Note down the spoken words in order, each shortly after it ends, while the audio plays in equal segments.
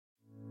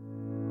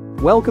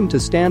Welcome to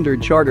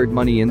Standard Chartered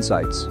Money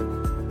Insights,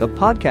 a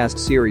podcast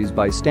series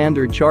by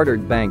Standard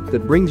Chartered Bank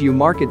that brings you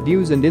market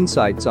views and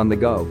insights on the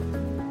go.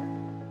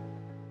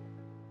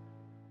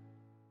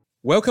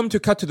 Welcome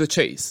to Cut to the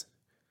Chase.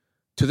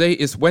 Today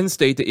is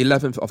Wednesday, the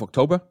 11th of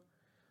October.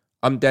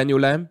 I'm Daniel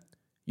Lam,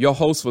 your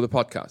host for the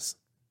podcast.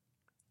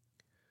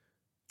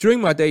 During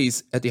my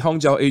days at the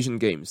Hangzhou Asian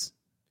Games,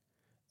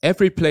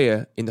 every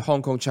player in the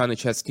Hong Kong-China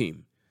chess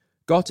team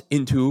got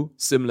into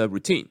similar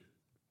routine,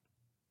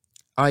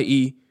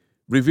 i.e.,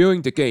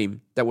 reviewing the game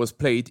that was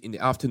played in the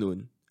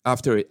afternoon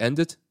after it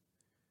ended,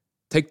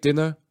 take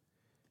dinner,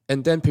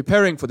 and then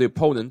preparing for the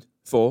opponent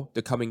for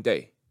the coming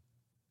day.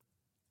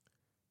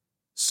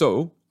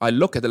 So, I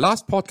look at the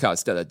last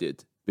podcast that I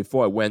did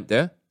before I went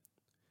there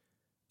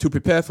to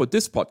prepare for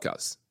this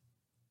podcast.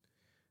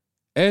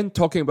 And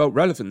talking about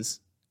relevance,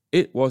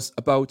 it was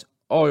about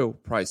oil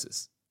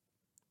prices.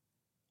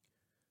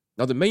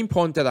 Now, the main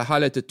point that I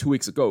highlighted 2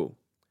 weeks ago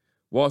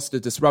was the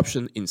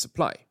disruption in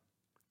supply.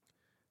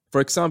 For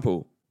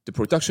example, the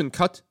production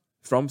cut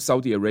from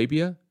Saudi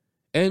Arabia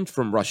and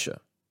from Russia.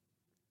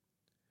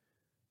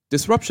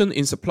 Disruption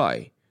in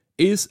supply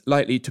is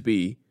likely to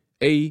be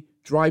a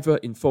driver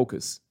in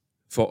focus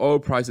for oil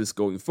prices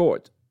going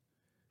forward,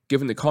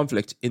 given the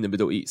conflict in the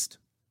Middle East.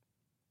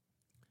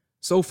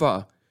 So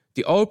far,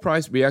 the oil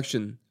price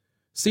reaction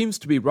seems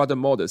to be rather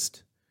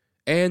modest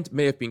and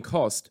may have been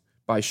caused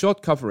by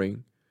short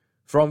covering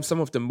from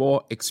some of the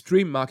more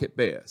extreme market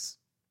bears.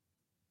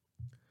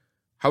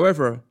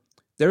 However,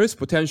 there is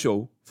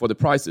potential for the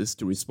prices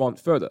to respond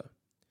further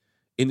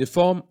in the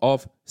form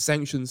of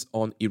sanctions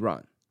on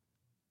Iran.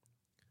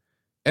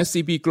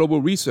 SCB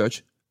Global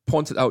Research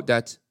pointed out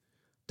that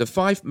the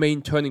 5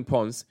 main turning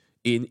points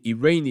in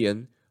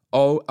Iranian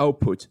oil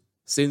output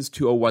since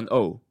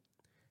 2010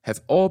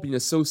 have all been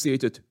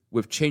associated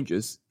with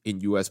changes in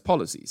US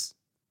policies.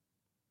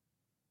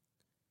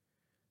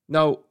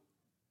 Now,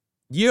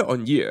 year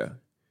on year,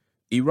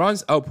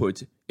 Iran's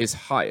output is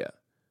higher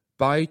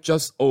by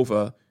just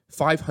over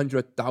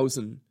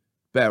 500,000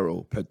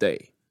 barrels per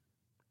day,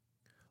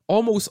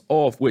 almost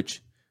all of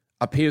which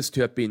appears to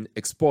have been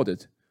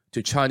exported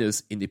to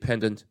China's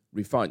independent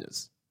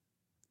refiners.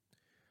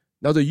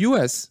 Now, the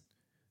US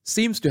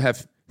seems to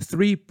have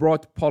 3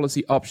 broad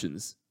policy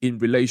options in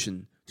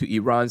relation to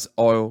Iran's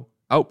oil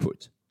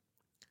output.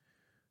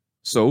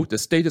 So, the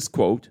status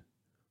quo,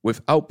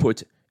 with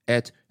output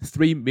at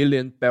 3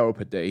 million barrels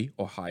per day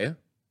or higher.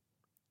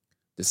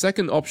 The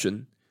second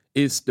option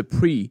is the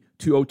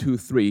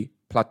pre-2023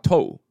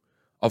 plateau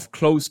of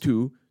close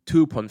to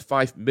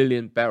 2.5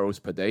 million barrels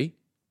per day.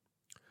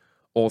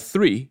 Or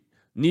 3,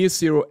 near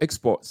zero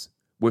exports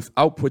with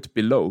output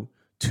below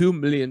 2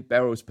 million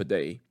barrels per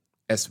day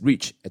as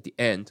reached at the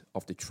end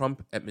of the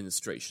Trump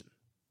administration.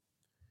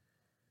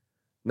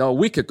 Now, a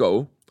week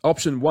ago,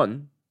 option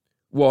 1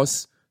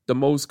 was the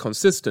most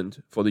consistent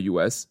for the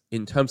US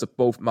in terms of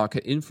both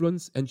market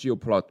influence and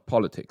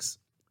geopolitics.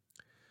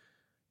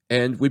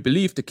 And we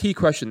believe the key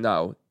question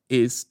now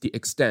is the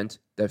extent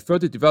that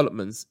further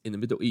developments in the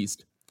Middle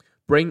East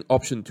bring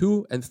option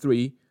 2 and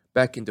 3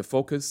 back into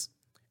focus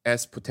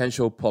as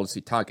potential policy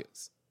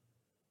targets.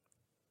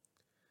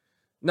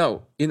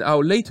 Now, in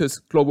our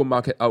latest global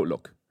market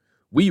outlook,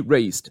 we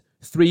raised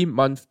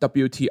 3-month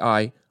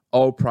WTI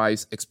oil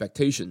price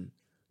expectation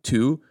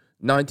to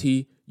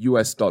 $90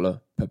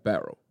 per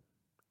barrel.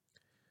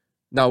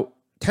 Now,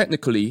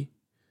 technically,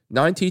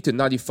 90 to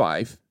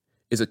 95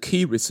 is a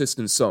key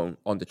resistance zone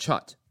on the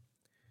chart,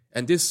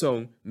 and this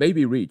zone may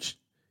be reached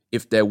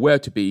if there were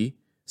to be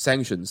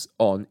sanctions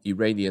on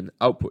Iranian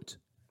output.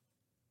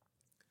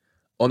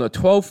 On a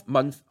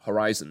 12-month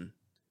horizon,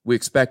 we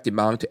expect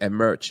demand to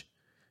emerge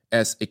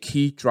as a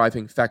key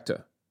driving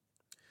factor.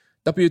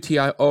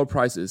 WTI oil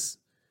prices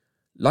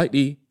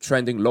likely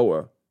trending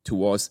lower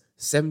towards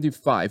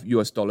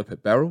 $75 per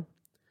barrel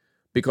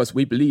because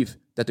we believe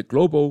that the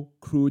global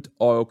crude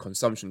oil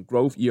consumption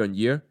growth year on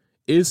year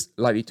is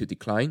likely to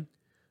decline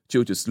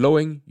due to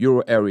slowing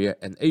Euro area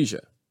and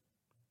Asia.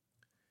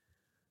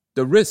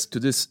 The risk to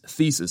this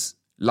thesis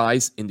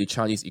lies in the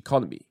Chinese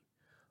economy.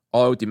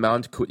 Oil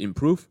demand could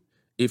improve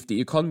if the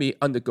economy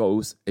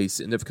undergoes a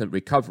significant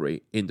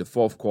recovery in the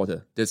fourth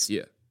quarter this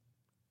year.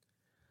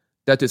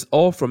 That is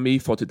all from me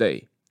for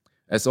today.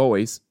 As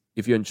always,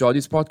 if you enjoy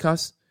this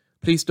podcast,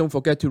 please don't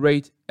forget to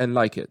rate and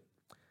like it.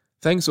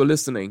 Thanks for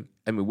listening,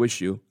 and we wish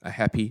you a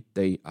happy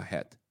day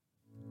ahead.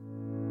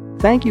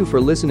 Thank you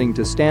for listening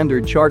to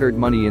Standard Chartered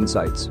Money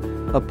Insights,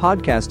 a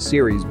podcast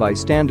series by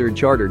Standard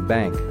Chartered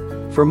Bank.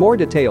 For more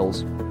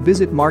details,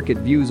 visit Market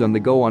Views on the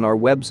Go on our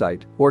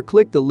website or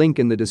click the link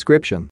in the description.